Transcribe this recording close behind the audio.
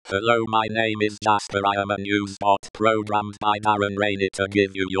Hello, my name is Jasper. I am a news bot programmed by Darren Rainey to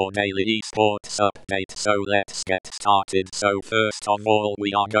give you your daily eSports update. So let's get started. So first of all,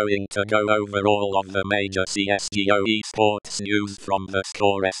 we are going to go over all of the major CSGO eSports news from the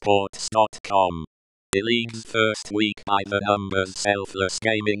scoresports.com. The league's first week by the numbers. Selfless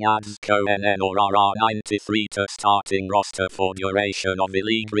Gaming adds Co-NN or RR93 to starting roster for duration of the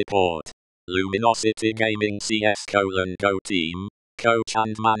league report. Luminosity Gaming CS:GO team. Coach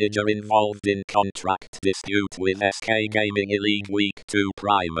and manager involved in contract dispute with SK Gaming League Week 2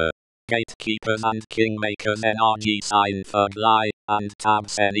 primer. Gatekeepers and Kingmakers NRG sign Fugly and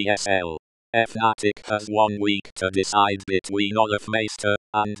Tabs NESL. Fnatic has 1 week to decide between Olafmeister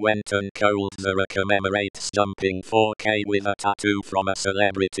and Wenton Cold. Zara commemorates jumping 4K with a tattoo from a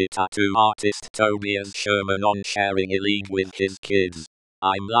celebrity tattoo artist Tobias Sherman on sharing a league with his kids.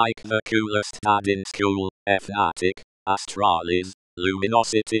 I'm like the coolest dad in school. Fnatic, Astralis.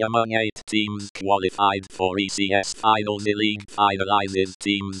 Luminosity among 8 teams qualified for ECS Finals. The league finalizes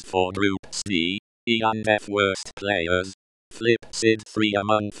teams for Groups D, E and F. Worst players. Flip Sid 3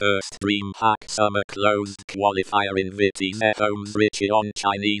 among first. DreamHack Summer closed qualifier in Vitis Homes. Richie on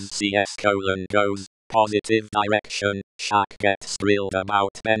Chinese CS::goes. Positive direction. Shaq gets drilled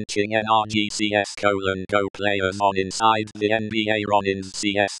about benching NRG CS::go players on inside the NBA. Ronin's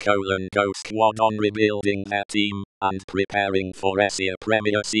CS::go squad on rebuilding their team and preparing for Asia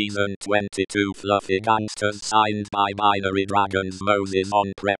Premier Season 22. Fluffy Gangsters signed by Binary Dragons. Moses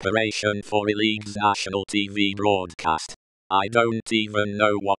on preparation for a league's national TV broadcast. I don't even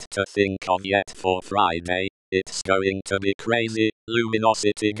know what to think of yet for Friday. It's going to be crazy.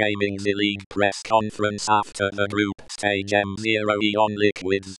 Luminosity Gaming's league press conference after the group stage M0E on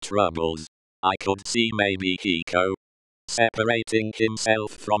Liquid's troubles. I could see maybe Hiko separating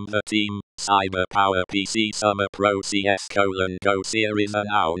himself from the team. Cyberpower PC Summer Pro CS::go series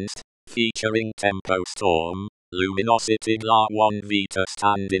announced, featuring Tempo Storm. Luminosity GLA 1v to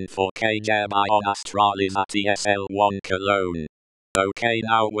stand in for KJBI on Astralis at ESL1 Cologne. Okay,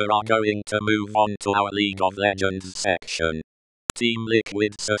 now we are going to move on to our League of Legends section. Team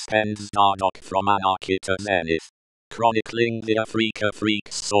Liquid suspends Dardoch from Anarchy to Zenith, chronicling the Africa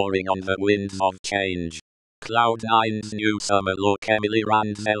freaks soaring on the winds of change. Cloud9's new summer look. Emily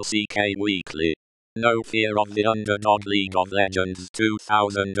Rand's LCK Weekly. No fear of the underdog. League of Legends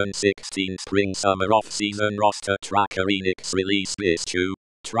 2016 Spring-Summer Off-Season Roster Tracker. Enix released this issue.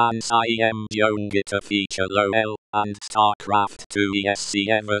 Trans-IEM Jongi to feature LOL, and StarCraft 2 ESC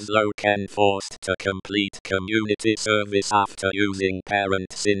Evers Loken forced to complete community service after using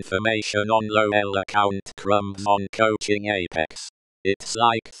parents' information on LOL account. Crumbs on coaching Apex. It's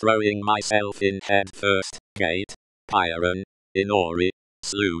like throwing myself in head first. Gate, Pyron, Inori,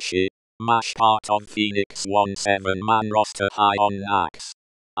 Slushi, Mash part of Phoenix 1 7-man roster high on Nax.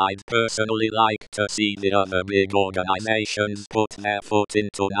 I'd personally like to see the other big organizations put their foot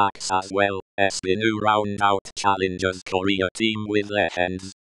into Nax as well. SBNU round out Challengers Korea team with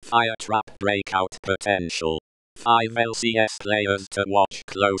Legends. Firetrap breakout potential. 5 LCS players to watch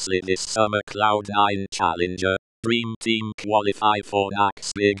closely this summer. Cloud9 Challenger. Dream Team qualify for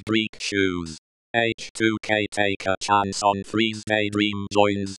Nax Big Break shoes. H2K take a chance on Freeze. Daydream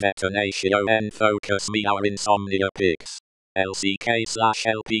joins Detonation and Focus Me our Insomnia picks.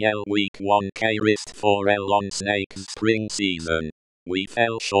 LCK/LPL Week 1 K Wrist 4L on Snake's spring season. We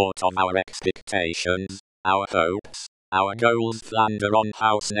fell short of our expectations, our hopes, our goals. Flander on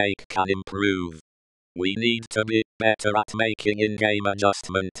how Snake can improve. We need to be better at making in-game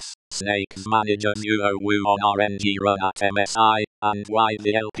adjustments. Snake's manager Zuo Wu on RNG run at MSI, and why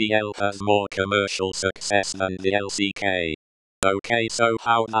the LPL has more commercial success than the LCK. Okay, so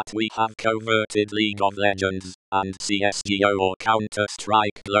how that we have converted League of Legends and CSGO or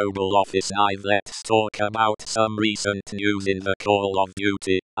Counter-Strike Global Office Live. Let's talk about some recent news in the Call of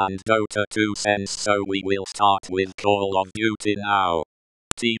Duty and Dota 2 sense. So we will start with Call of Duty now.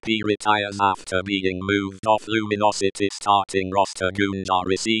 TP retires after being moved off Luminosity starting roster. Gunjar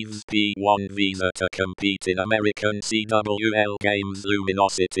receives P1 visa to compete in American CWL games.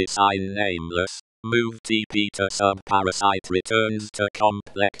 Luminosity sign Nameless. Move TP to Sub-Parasite returns to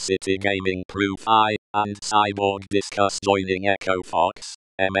Complexity Gaming. Proof I and Cyborg discuss joining Echo Fox.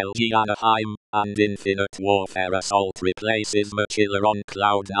 MLG Anaheim and Infinite Warfare Assault replaces Machilla on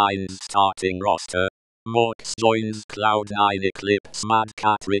Cloud9's starting roster. Morx joins Cloud9 Eclipse. Mad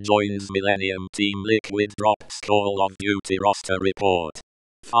Cat rejoins Millennium Team. Liquid drops Call of Duty roster report.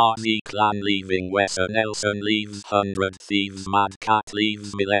 Army Clan leaving Wessa Nelson leaves 100 Thieves Mad Cat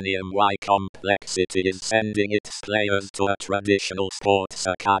leaves Millennium Y Complexity is sending its players to a traditional sports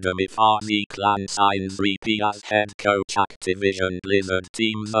academy. Army Clan signs Reapy as head coach. Activision Blizzard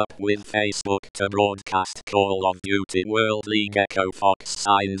teams up with Facebook to broadcast Call of Duty World League. Echo Fox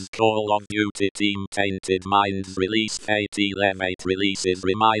signs Call of Duty team. Tainted Minds release Fate Elevate releases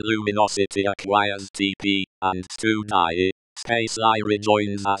Remy Luminosity acquires TP and to die. Spacely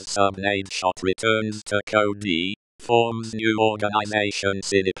rejoins as Subnadeshot returns to Cody, forms new organization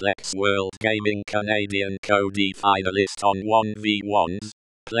Cineplex World Gaming Canadian Cody finalist on 1v1s,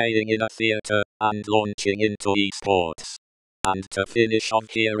 playing in a theater, and launching into eSports. And to finish off,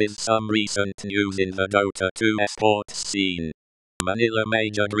 here is some recent news in the Dota 2 esports scene. Manila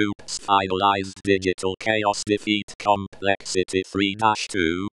Major Groups finalized Digital Chaos defeat Complexity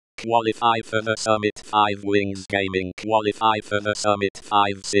 3-2. Qualify for the Summit 5 Wings Gaming. Qualify for the Summit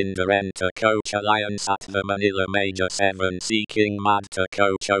 5 Cinder enter Coach Alliance at the Manila Major 7 seeking Mad to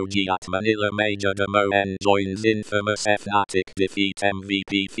Coach OG at Manila Major Demo N joins Infamous Fnatic defeat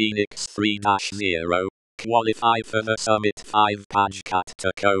MVP Phoenix 3-0. Qualify for the Summit 5 Pajkat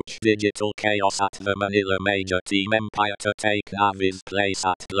to coach Digital Chaos at the Manila Major Team Empire to take Navi's place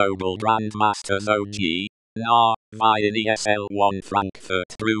at Global Grandmasters OG. In ESL 1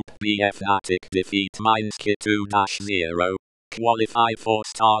 Frankfurt Group B Fnatic defeat Minsk 2-0. Qualify for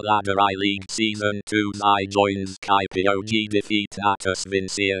Star Ladder I-League Season 2 I joins KaiPOG defeat Natus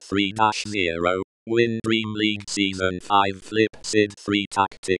Vincia 3-0. Win Dream League Season 5 Flip Sid 3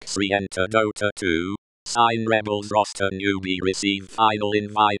 Tactics re-enter Dota 2. Sign Rebels roster newbie receive final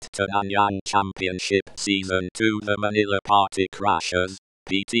invite to Nanyang Championship Season 2 The Manila Party Crashers,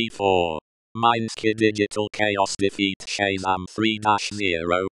 PT4. Minsk Digital Chaos defeat Shazam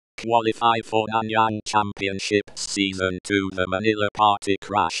 3-0. Qualify for Nanyang Championship Season 2 The Manila Party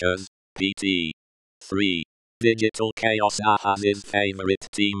Crashers, PT3. Digital Chaos has his favorite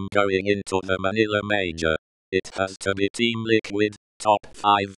team going into the Manila Major. It has to be Team Liquid, top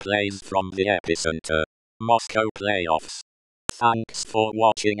 5 plays from the epicenter. Moscow Playoffs. Thanks for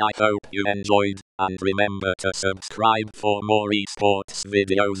watching, I hope you enjoyed, and remember to subscribe for more esports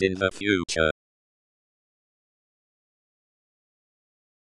videos in the future.